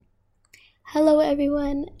Hello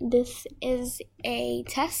everyone, this is a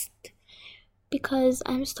test because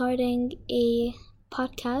I'm starting a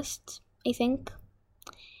podcast, I think.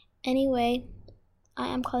 Anyway, I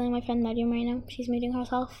am calling my friend Mariam right now. She's muting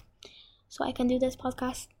herself so I can do this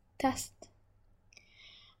podcast test.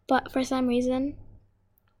 But for some reason,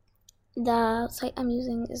 the site I'm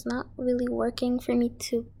using is not really working for me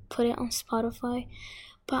to put it on Spotify.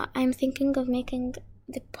 But I'm thinking of making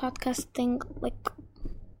the podcast thing like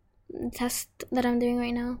test that I'm doing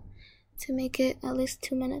right now to make it at least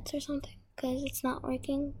 2 minutes or something because it's not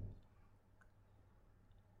working.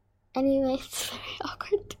 Anyway, it's very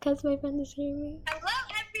awkward because my friend is hearing me. Hello,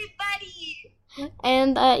 everybody!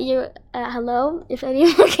 And hello, if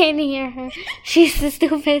anyone can hear her, she's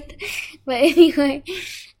stupid. But anyway,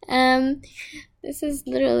 this is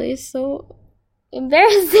literally so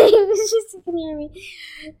embarrassing. She can hear me.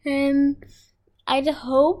 I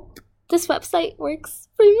hope this website works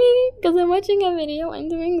for me because I'm watching a video and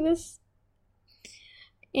doing this.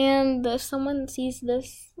 And if someone sees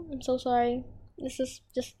this, I'm so sorry. This is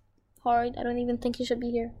just hard. I don't even think you should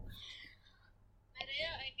be here. I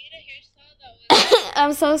made a hairstyle that was...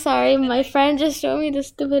 I'm so sorry. My friend just showed me the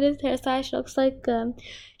stupidest hairstyle. She looks like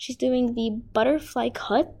she's doing the butterfly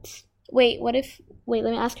cut. Wait, let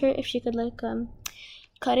me ask her if she could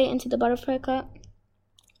cut it into the butterfly cut.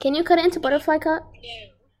 Can you cut it into butterfly cut? No.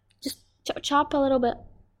 Just chop a little bit.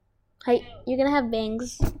 Hey, you're gonna have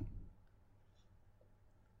bangs.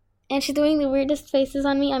 And she's doing the weirdest faces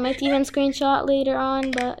on me. I might even screenshot later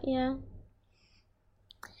on, but yeah.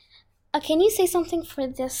 Can you say something for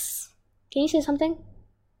this? Can you say something?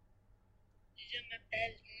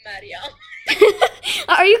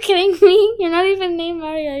 Are you kidding me? You're not even named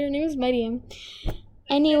Maria. Your name is Mariam.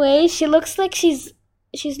 Anyway, she looks like she's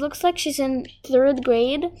in 3rd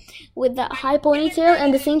grade with that high ponytail,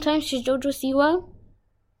 and at the same time she's Jojo Siwa.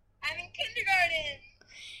 I'm in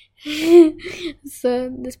kindergarten. So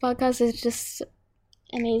this podcast is just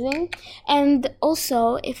amazing. And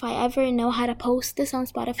also, if I ever know how to post this on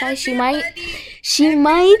Spotify, she might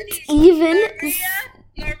even.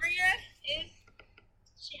 Maria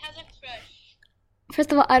she has a crush.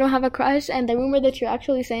 First of all, I don't have a crush, and the rumor that you're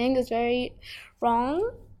actually saying is very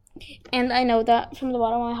wrong. And I know that from the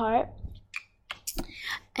bottom of my heart.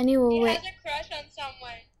 Anyway, She has a crush on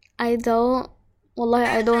someone. I don't. Wallahi,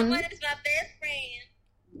 I don't. Someone is my best friend.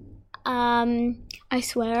 I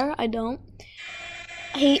swear I don't.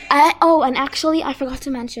 And actually, I forgot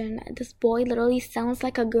to mention, this boy literally sounds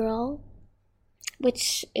like a girl,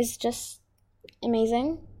 which is just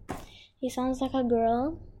amazing. He sounds like a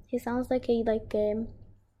girl. He sounds like the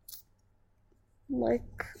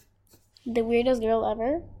weirdest girl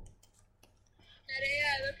ever.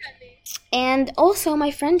 Look at me. And also,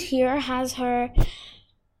 my friend here has her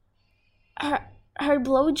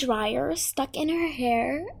blow dryer stuck in her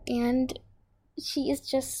hair, and she is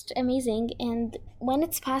just amazing. And when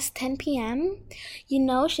it's past 10 p.m., you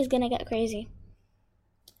know she's gonna get crazy.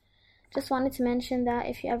 Just wanted to mention that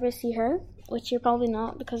if you ever see her, which you're probably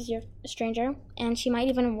not because you're a stranger, and she might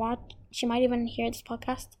even hear this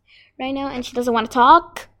podcast right now, and she doesn't want to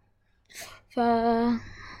talk. So I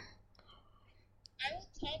will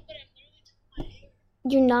talk, but I'm literally doing my hair.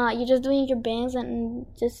 you're not. You're just doing your bangs and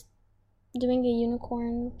just doing a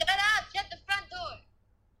unicorn. Shut up! Shut the front door!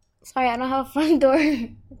 Sorry, I don't have a front door.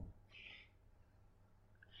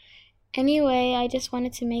 Anyway, I just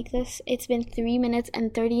wanted to make this. It's been 3 minutes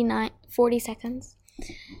and 40 seconds.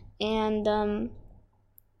 And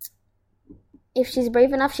if she's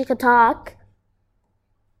brave enough, she could talk.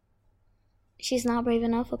 She's not brave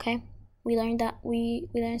enough, okay? We learned that. We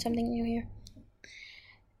learned something new here.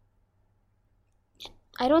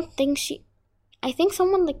 I think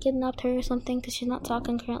someone kidnapped her or something because she's not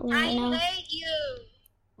talking currently right now. I hate you!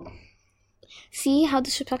 See how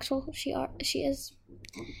disrespectful she is.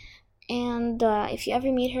 And if you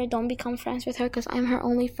ever meet her, don't become friends with her because I'm her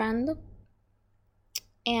only friend.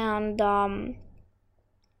 And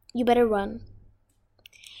you better run.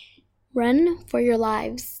 Run for your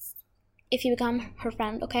lives if you become her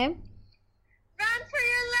friend, okay? Run for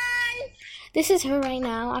your life! This is her right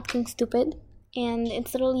now acting stupid. And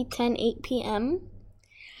it's literally 10:08 p.m.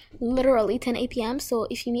 Literally 10:08 p.m. So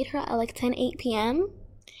if you meet her at 10:08 p.m.,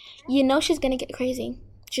 you know she's gonna get crazy.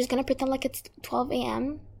 She's gonna pretend like it's 12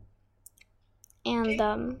 a.m. And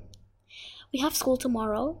we have school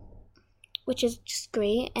tomorrow, which is just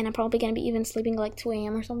great. And I'm probably gonna be even sleeping 2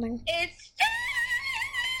 a.m. or something. It's...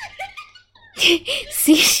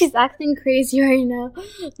 See, she's acting crazy right now.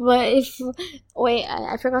 But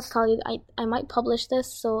I forgot to tell you, I might publish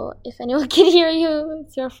this, so if anyone can hear you,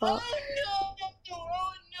 it's your fault. Oh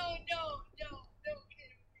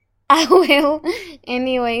no, I will.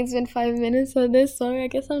 Anyway, it's been 5 minutes of this, so I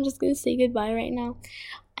guess I'm just gonna say goodbye right now.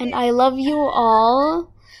 And I love you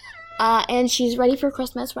all. And she's ready for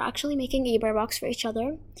Christmas. We're actually making a bear box for each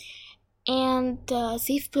other. And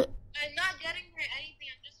safe. I'm not getting her anything.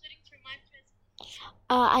 I'm just waiting for my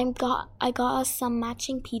present. I got us some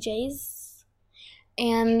matching PJs.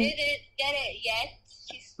 And Didn't get it yet.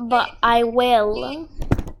 but I will.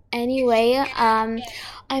 Anyway,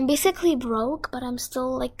 I'm basically broke, but I'm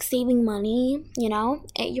still like saving money, you know?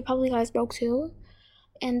 You're probably guys broke too.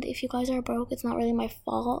 And if you guys are broke, it's not really my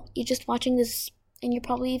fault. You're just watching this and you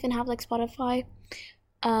probably even have like Spotify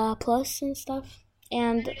Plus and stuff.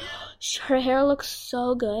 And her hair looks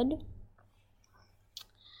so good.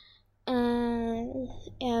 And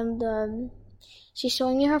she's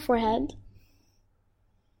showing me her forehead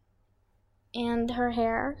and her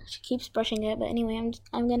hair. She keeps brushing it, but anyway,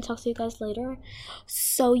 I'm gonna talk to you guys later.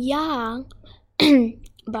 So yeah,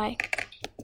 bye.